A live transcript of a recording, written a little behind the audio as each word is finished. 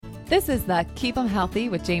This is the Keep 'Em Healthy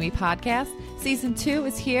with Jamie podcast. Season 2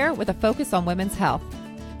 is here with a focus on women's health.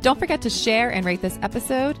 Don't forget to share and rate this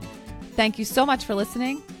episode. Thank you so much for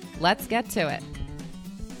listening. Let's get to it.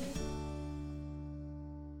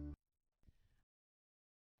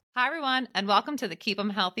 Hi, everyone, and welcome to the Keep 'Em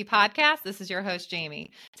Healthy podcast. This is your host,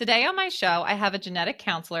 Jamie. Today on my show, I have a genetic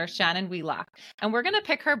counselor, Shannon Wheelock, and we're going to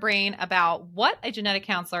pick her brain about what a genetic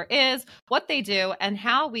counselor is, what they do, and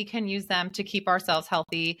how we can use them to keep ourselves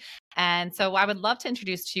healthy. And so I would love to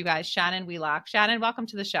introduce to you guys Shannon Wheelock. Shannon, welcome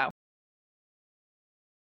to the show.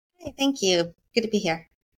 Hey, thank you. Good to be here.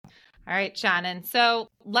 All right, Shannon. So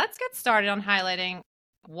let's get started on highlighting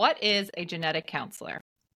what is a genetic counselor.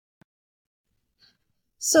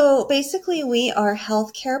 So basically, we are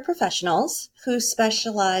healthcare professionals who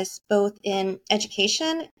specialize both in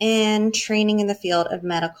education and training in the field of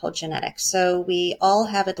medical genetics. So we all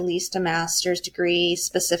have at least a master's degree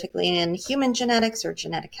specifically in human genetics or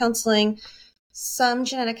genetic counseling. Some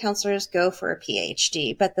genetic counselors go for a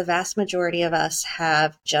PhD, but the vast majority of us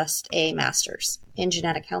have just a master's in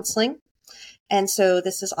genetic counseling. And so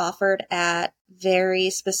this is offered at very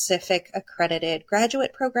specific accredited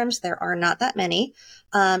graduate programs. There are not that many.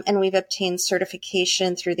 And we've obtained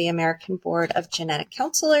certification through the American Board of Genetic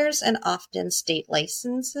Counselors and often state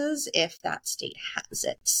licenses if that state has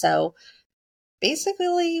it. So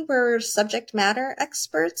basically, we're subject matter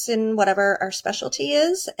experts in whatever our specialty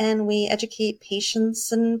is, and we educate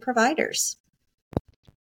patients and providers.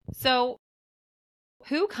 So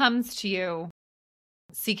who comes to you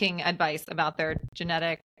seeking advice about their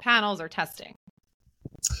genetic panels or testing?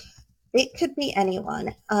 It could be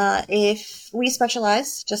anyone. If we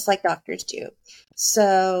specialize, just like doctors do.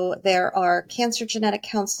 So there are cancer genetic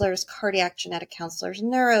counselors, cardiac genetic counselors,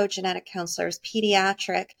 neurogenetic counselors,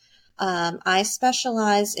 pediatric. I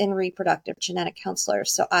specialize in reproductive genetic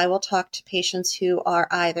counselors. So I will talk to patients who are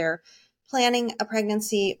either planning a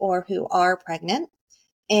pregnancy or who are pregnant,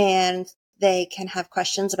 and they can have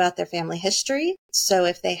questions about their family history. So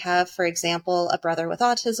if they have, for example, a brother with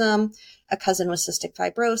autism, a cousin with cystic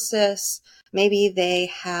fibrosis, maybe they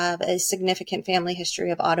have a significant family history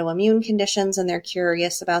of autoimmune conditions and they're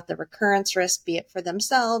curious about the recurrence risk, be it for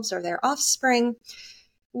themselves or their offspring,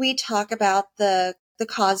 we talk about the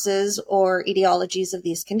causes or etiologies of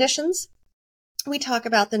these conditions. We talk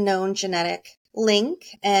about the known genetic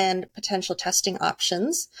link and potential testing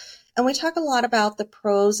options. And we talk a lot about the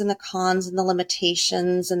pros and the cons and the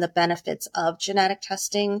limitations and the benefits of genetic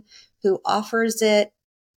testing, who offers it,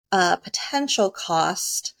 potential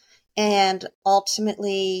cost, and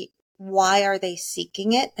ultimately, why are they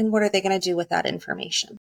seeking it and what are they going to do with that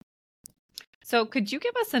information? So could you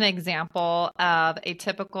give us an example of a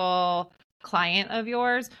typical client of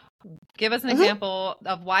yours? Give us an example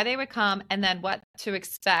of why they would come and then what to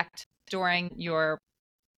expect during your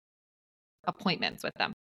appointments with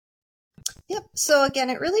them. Yep. So again,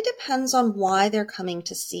 it really depends on why they're coming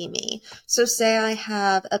to see me. So say I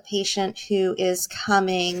have a patient who is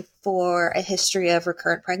coming for a history of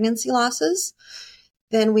recurrent pregnancy losses,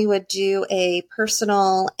 then we would do a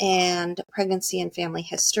personal and pregnancy and family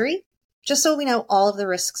history, just so we know all of the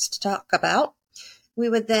risks to talk about. We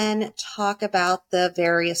would then talk about the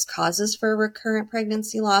various causes for recurrent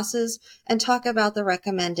pregnancy losses and talk about the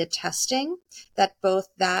recommended testing that both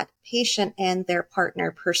that patient and their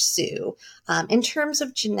partner pursue. In terms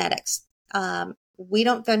of genetics, we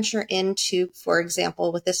don't venture into, for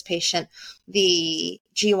example, with this patient, the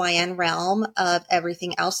GYN realm of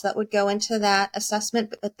everything else that would go into that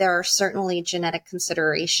assessment, but there are certainly genetic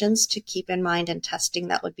considerations to keep in mind in testing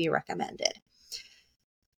that would be recommended.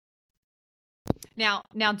 Now,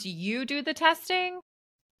 do you do the testing?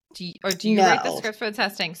 Do you No. write the scripts for the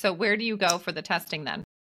testing? So where do you go for the testing then?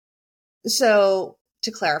 So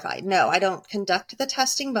to clarify, no, I don't conduct the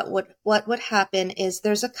testing, but what would happen is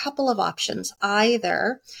there's a couple of options.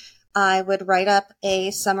 Either I would write up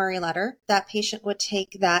a summary letter. That patient would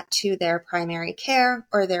take that to their primary care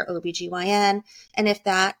or their OBGYN. And if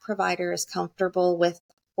that provider is comfortable with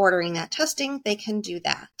ordering that testing, they can do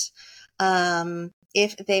that.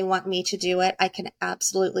 If they want me to do it, I can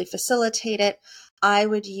absolutely facilitate it. I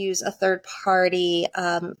would use a third-party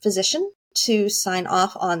physician to sign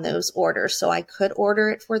off on those orders. So I could order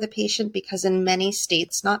it for the patient because in many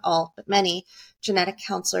states, not all, but many, genetic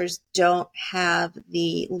counselors don't have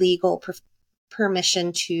the legal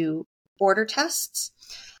permission to order tests.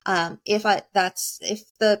 If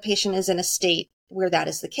the patient is in a state where that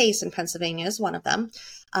is the case, and Pennsylvania is one of them,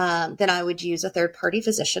 then I would use a third-party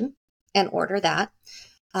physician and order that.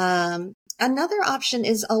 Another option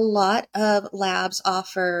is a lot of labs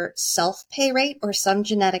offer self-pay rate, or some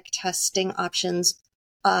genetic testing options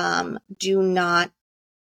do not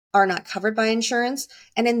are not covered by insurance.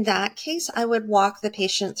 And in that case, I would walk the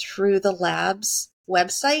patient through the lab's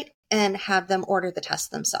website and have them order the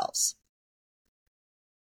test themselves.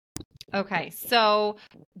 Okay, so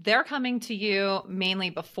they're coming to you mainly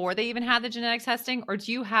before they even had the genetic testing, or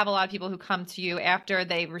do you have a lot of people who come to you after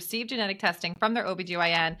they've received genetic testing from their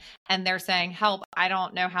OBGYN and they're saying, help, I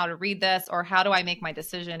don't know how to read this, or how do I make my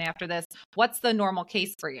decision after this? What's the normal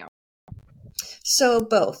case for you? So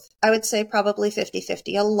both. I would say probably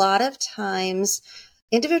 50-50. A lot of times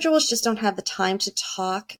individuals just don't have the time to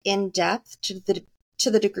talk in depth to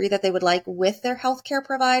the degree that they would like with their healthcare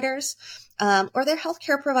providers, or their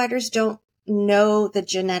healthcare providers don't know the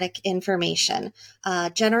genetic information.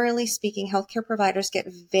 Generally speaking, healthcare providers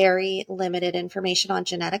get very limited information on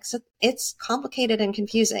genetics. It's complicated and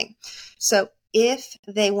confusing. So if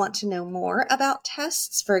they want to know more about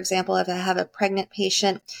tests, for example, if I have a pregnant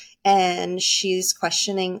patient and she's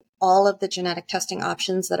questioning all of the genetic testing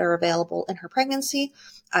options that are available in her pregnancy,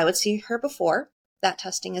 I would see her before that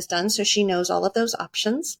testing is done so she knows all of those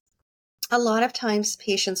options. A lot of times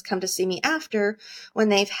patients come to see me after when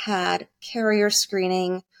they've had carrier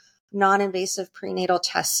screening, non-invasive prenatal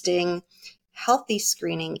testing, healthy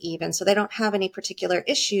screening even. So they don't have any particular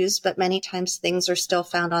issues, but many times things are still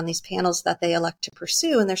found on these panels that they elect to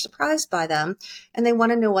pursue and they're surprised by them. And they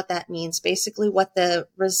want to know what that means, basically what the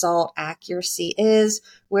result accuracy is.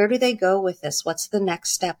 Where do they go with this? What's the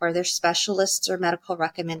next step? Are there specialists or medical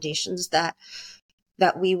recommendations that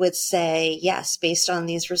we would say, yes, based on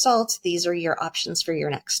these results, these are your options for your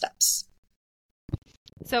next steps?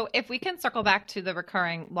 So if we can circle back to the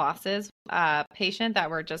recurring losses patient that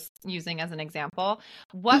we're just using as an example,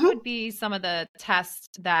 what would be some of the tests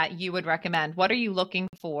that you would recommend? What are you looking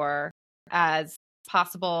for as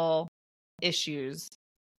possible issues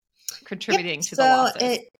contributing to the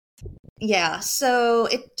losses? So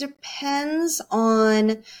it depends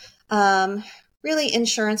on, really,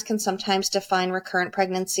 insurance can sometimes define recurrent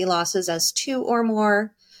pregnancy losses as 2 or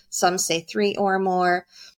more. Some say 3 or more.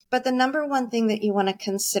 But the number one thing that you want to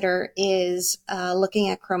consider is looking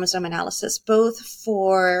at chromosome analysis, both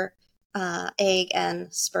for egg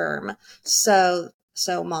and sperm. So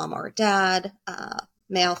mom or dad,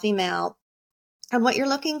 male, female. And what you're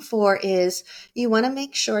looking for is you want to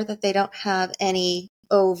make sure that they don't have any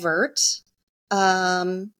overt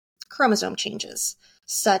chromosome changes,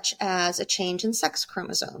 such as a change in sex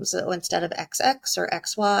chromosomes. So instead of XX or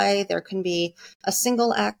XY, there can be a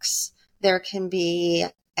single X, there can be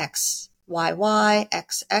XYY,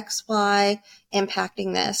 XXY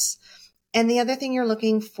impacting this. And the other thing you're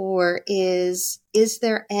looking for is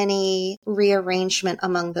there any rearrangement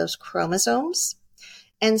among those chromosomes?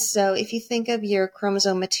 And so if you think of your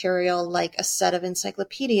chromosome material like a set of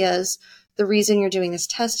encyclopedias, the reason you're doing this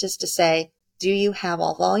test is to say, do you have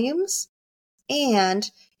all volumes? And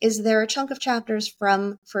is there a chunk of chapters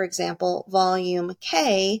from, for example, volume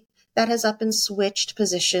K that has up and switched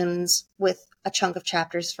positions with a chunk of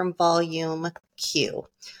chapters from volume Q?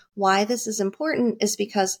 Why this is important is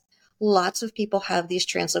because lots of people have these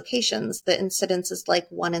translocations. The incidence is like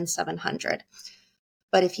 1 in 700.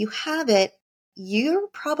 But if you have it, you're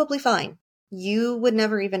probably fine. You would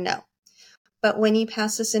never even know. But when you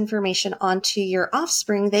pass this information on to your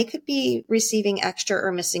offspring, they could be receiving extra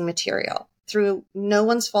or missing material through no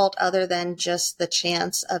one's fault other than just the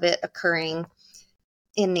chance of it occurring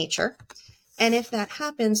in nature. And if that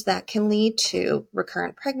happens, that can lead to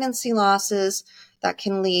recurrent pregnancy losses, that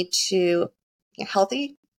can lead to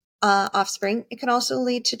healthy offspring. It can also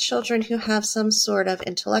lead to children who have some sort of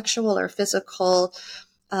intellectual or physical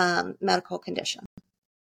medical condition.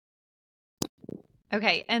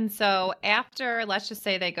 Okay. And so after, let's just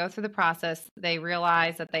say they go through the process, they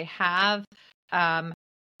realize that they have,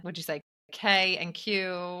 would you say K and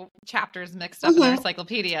Q chapters mixed up in their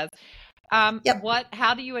encyclopedias.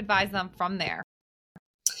 How do you advise them from there?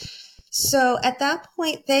 So at that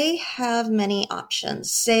point, they have many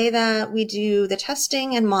options. Say that we do the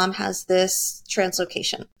testing and mom has this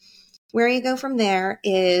translocation. Where you go from there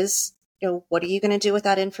is, what are you going to do with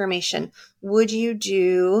that information? Would you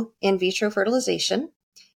do in vitro fertilization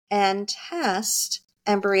and test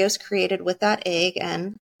embryos created with that egg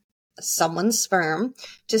and someone's sperm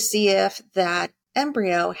to see if that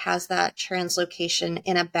embryo has that translocation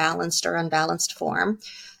in a balanced or unbalanced form?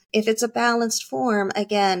 If it's a balanced form,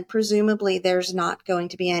 again, presumably there's not going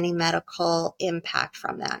to be any medical impact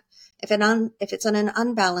from that. If it's in an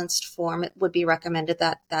unbalanced form, it would be recommended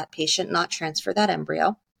that that patient not transfer that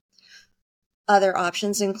embryo. Other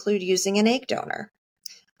options include using an egg donor.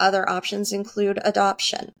 Other options include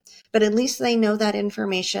adoption, but at least they know that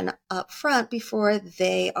information up front before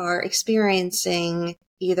they are experiencing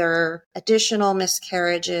either additional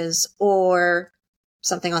miscarriages or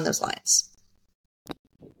something on those lines.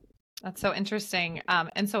 That's so interesting,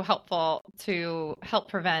 and so helpful to help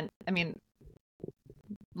prevent. I mean,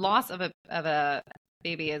 loss of a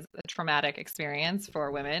baby is a traumatic experience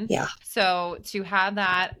for women. Yeah. So to have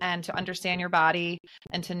that and to understand your body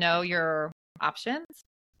and to know your options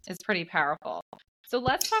is pretty powerful. So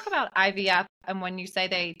let's talk about IVF. And when you say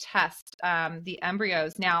they test the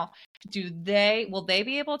embryos, now, will they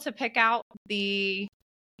be able to pick out the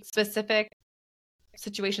specific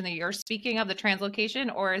situation that you're speaking of, the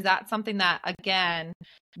translocation, or is that something that, again,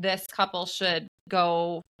 this couple should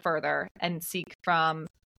go further and seek from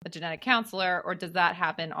a genetic counselor, or does that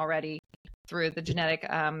happen already through the genetic,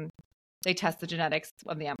 they test the genetics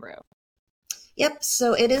of the embryo? Yep.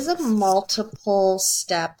 So it is a multiple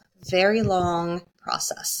step, very long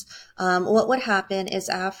process. What would happen is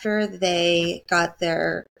after they got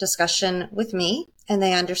their discussion with me and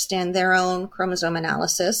they understand their own chromosome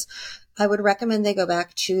analysis, I would recommend they go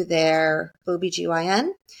back to their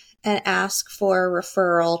OBGYN and ask for a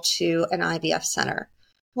referral to an IVF center.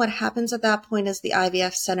 What happens at that point is the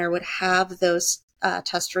IVF center would have those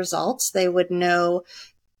test results. They would know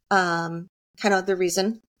kind of the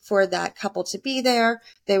reason for that couple to be there.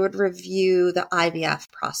 They would review the IVF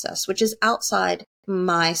process, which is outside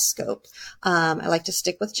my scope. I like to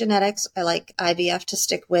stick with genetics. I like IVF to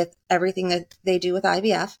stick with everything that they do with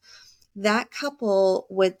IVF. That couple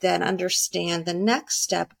would then understand the next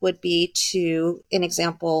step would be to, an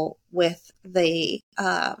example with the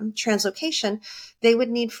translocation, they would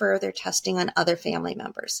need further testing on other family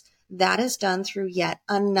members. That is done through yet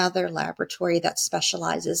another laboratory that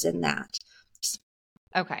specializes in that.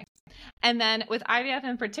 Okay. And then with IVF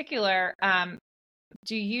in particular,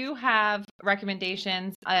 do you have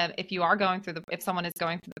recommendations if someone is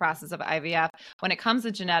going through the process of IVF, when it comes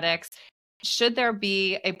to genetics, should there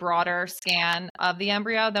be a broader scan of the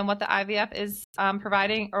embryo than what the IVF is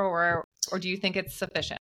providing, or do you think it's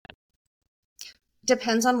sufficient?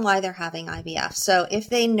 Depends on why they're having IVF. So if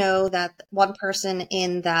they know that one person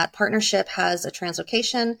in that partnership has a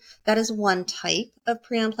translocation, that is one type of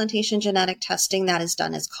pre-implantation genetic testing that is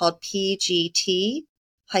done. It's called PGT-SR.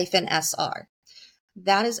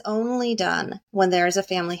 That is only done when there is a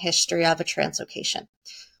family history of a translocation.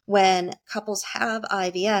 When couples have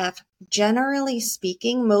IVF, generally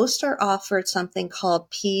speaking, most are offered something called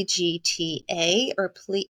PGTA, or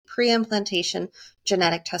pre-implantation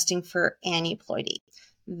genetic testing for aneuploidy.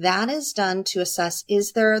 That is done to assess,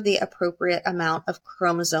 is there the appropriate amount of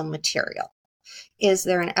chromosome material? Is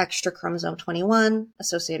there an extra chromosome 21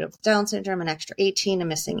 associated with Down syndrome, an extra 18, a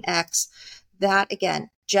missing X? That, again,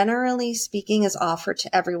 generally speaking, is offered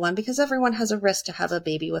to everyone because everyone has a risk to have a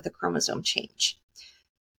baby with a chromosome change.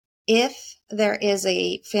 If there is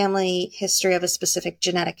a family history of a specific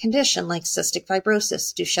genetic condition like cystic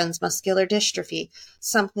fibrosis, Duchenne's muscular dystrophy,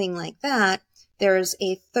 something like that, there's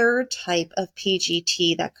a third type of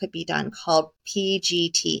PGT that could be done called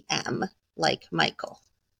PGTM, like Michael.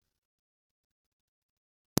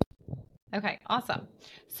 Okay, awesome.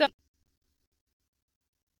 So,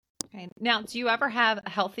 okay, now, do you ever have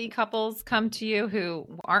healthy couples come to you who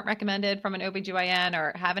aren't recommended from an OBGYN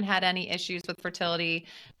or haven't had any issues with fertility?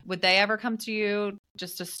 Would they ever come to you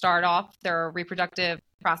just to start off their reproductive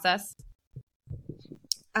process?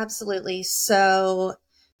 Absolutely. So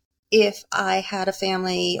if I had a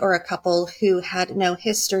family or a couple who had no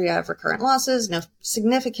history of recurrent losses, no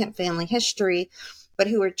significant family history, but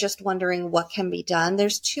who are just wondering what can be done,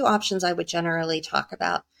 there's two options I would generally talk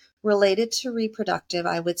about. Related to reproductive,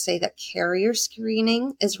 I would say that carrier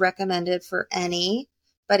screening is recommended for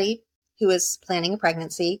anybody who is planning a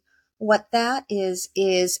pregnancy. What that is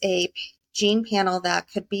a gene panel that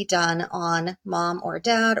could be done on mom or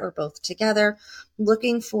dad or both together,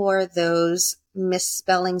 looking for those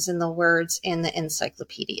misspellings in the words in the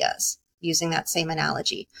encyclopedias, using that same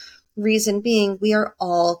analogy. Reason being, we are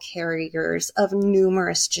all carriers of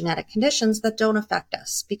numerous genetic conditions that don't affect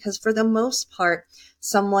us because for the most part,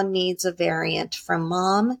 someone needs a variant from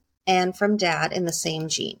mom and from dad in the same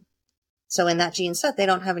gene. So in that gene set, they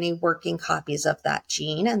don't have any working copies of that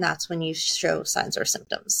gene, and that's when you show signs or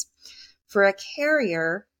symptoms. For a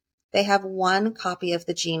carrier, they have one copy of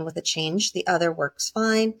the gene with a change. The other works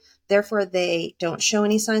fine. Therefore, they don't show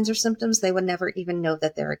any signs or symptoms. They would never even know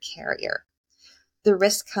that they're a carrier. The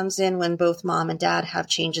risk comes in when both mom and dad have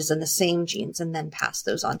changes in the same genes and then pass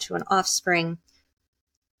those on to an offspring.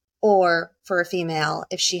 Or for a female,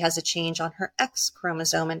 if she has a change on her X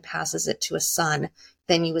chromosome and passes it to a son,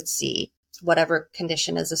 then you would see whatever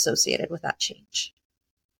condition is associated with that change.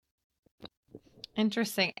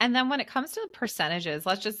 Interesting. And then when it comes to percentages,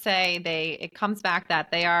 let's just say it comes back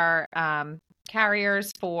that they are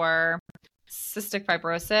carriers for cystic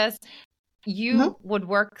fibrosis. You would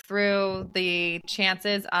work through the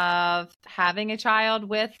chances of having a child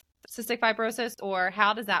with cystic fibrosis, or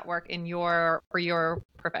how does that work for your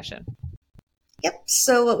profession? Yep.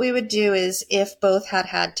 So what we would do is if both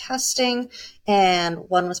had testing and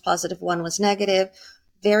one was positive, one was negative,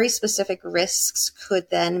 very specific risks could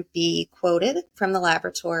then be quoted from the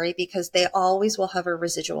laboratory because they always will have a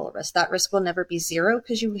residual risk. That risk will never be zero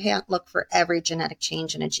because you can't look for every genetic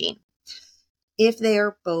change in a gene. If they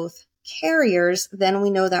are both carriers, then we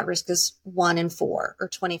know that risk is 1 in 4 or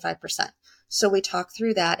 25%. So we talk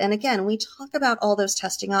through that. And again, we talk about all those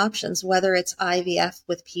testing options, whether it's IVF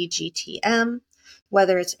with PGTM,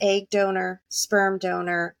 whether it's egg donor, sperm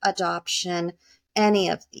donor, adoption, any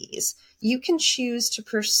of these. You can choose to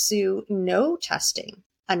pursue no testing,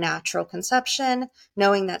 a natural conception,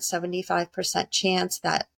 knowing that 75% chance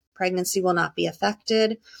that pregnancy will not be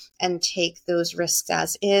affected, and take those risks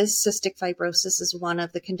as is. Cystic fibrosis is one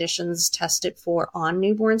of the conditions tested for on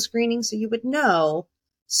newborn screening, so you would know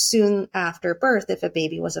soon after birth if a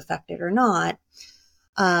baby was affected or not.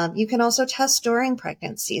 You can also test during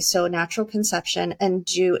pregnancy, so natural conception, and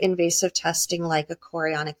do invasive testing like a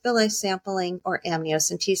chorionic villi sampling or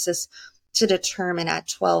amniocentesis to determine at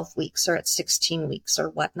 12 weeks or at 16 weeks or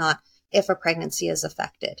whatnot if a pregnancy is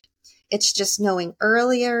affected. It's just knowing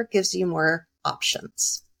earlier gives you more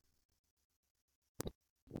options.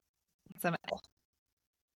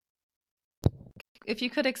 If you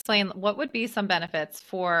could explain, what would be some benefits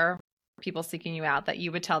for people seeking you out that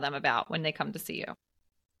you would tell them about when they come to see you?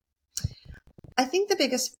 I think the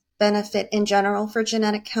biggest benefit in general for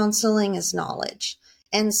genetic counseling is knowledge.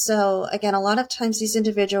 And so, again, a lot of times these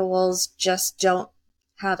individuals just don't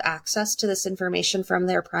have access to this information from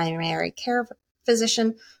their primary care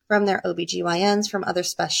physician, from their OBGYNs, from other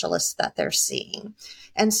specialists that they're seeing.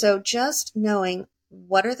 And so just knowing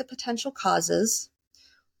what are the potential causes,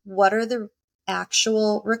 what are the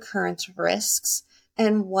actual recurrence risks,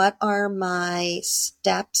 and what are my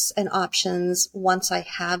steps and options once I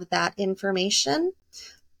have that information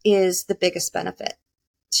is the biggest benefit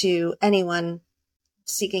to anyone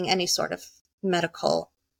seeking any sort of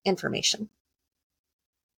medical information.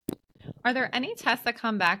 Are there any tests that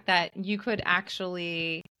come back that you could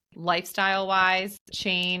actually lifestyle-wise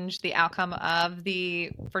change the outcome of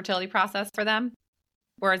the fertility process for them?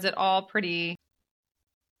 Or is it all pretty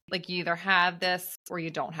like you either have this or you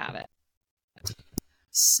don't have it?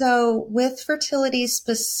 So with fertility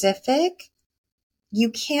specific, you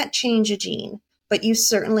can't change a gene, but you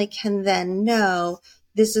certainly can then know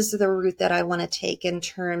this is the route that I want to take in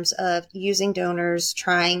terms of using donors,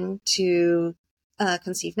 trying to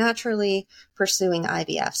conceive naturally, pursuing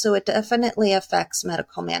IVF. So it definitely affects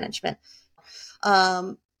medical management.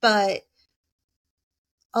 But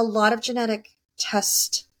a lot of genetic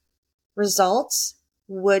test results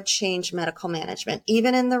would change medical management,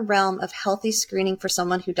 even in the realm of healthy screening for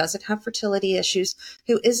someone who doesn't have fertility issues,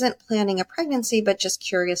 who isn't planning a pregnancy, but just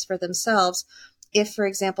curious for themselves. If, for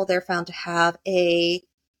example, they're found to have a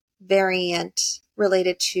variant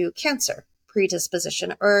related to cancer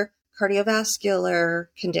predisposition or cardiovascular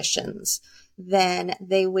conditions, then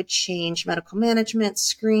they would change medical management,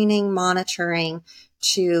 screening, monitoring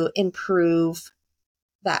to improve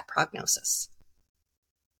that prognosis.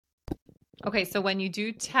 Okay, so when you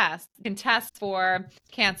do test, you can test for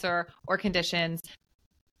cancer or conditions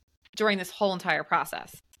during this whole entire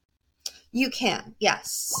process. You can,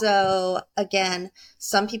 yes. So again,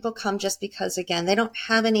 some people come just because, again, they don't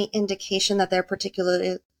have any indication that they're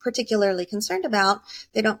particularly concerned about.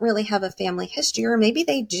 They don't really have a family history, or maybe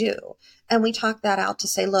they do. And we talk that out to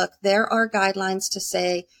say, look, there are guidelines to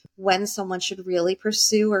say when someone should really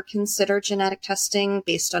pursue or consider genetic testing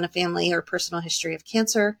based on a family or personal history of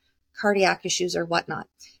cancer, cardiac issues, or whatnot.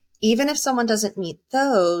 Even if someone doesn't meet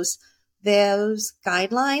those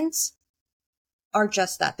guidelines are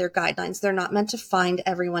just that. They're guidelines. They're not meant to find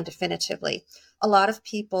everyone definitively. A lot of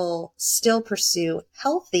people still pursue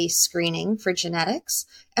healthy screening for genetics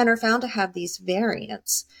and are found to have these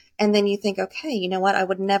variants. And then you think, okay, you know what? I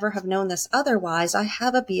would never have known this otherwise. I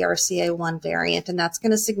have a BRCA1 variant, and that's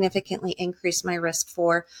going to significantly increase my risk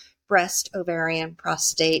for breast, ovarian,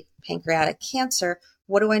 prostate, pancreatic cancer.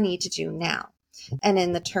 What do I need to do now? And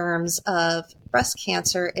in the terms of breast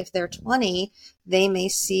cancer, if they're 20, they may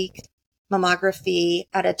seek mammography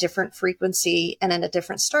at a different frequency and at a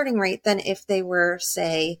different starting rate than if they were,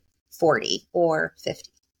 say, 40 or 50.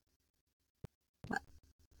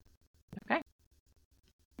 Okay.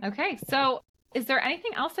 Okay. So is there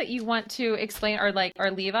anything else that you want to explain or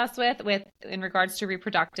leave us with in regards to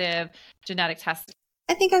reproductive genetic testing?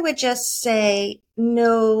 I think I would just say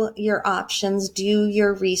know your options, do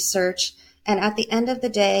your research, and at the end of the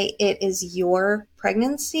day, it is your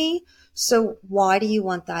pregnancy. So why do you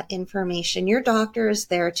want that information? Your doctor is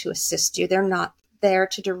there to assist you. They're not there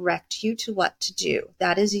to direct you to what to do.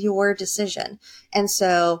 That is your decision. And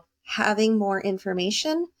so having more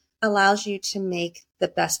information allows you to make the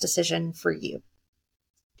best decision for you.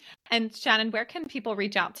 And Shannon, where can people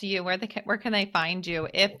reach out to you? Where can they find you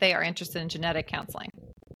if they are interested in genetic counseling?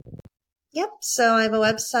 Yep. So I have a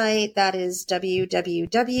website that is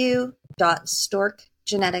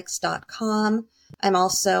www.storkgenetics.com. I'm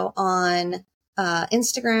also on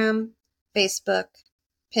Instagram, Facebook,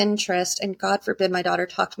 Pinterest, and God forbid my daughter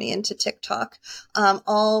talked me into TikTok,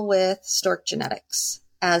 all with Stork Genetics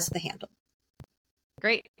as the handle.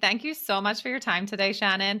 Great. Thank you so much for your time today,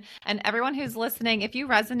 Shannon. And everyone who's listening, if you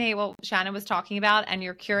resonate what Shannon was talking about and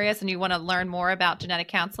you're curious and you want to learn more about genetic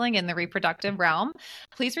counseling in the reproductive realm,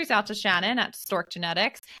 please reach out to Shannon at Stork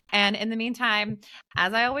Genetics. And in the meantime,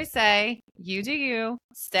 as I always say, you do you,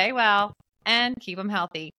 stay well, and keep them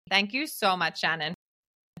healthy. Thank you so much, Shannon.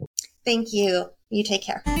 Thank you. You take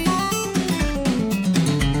care.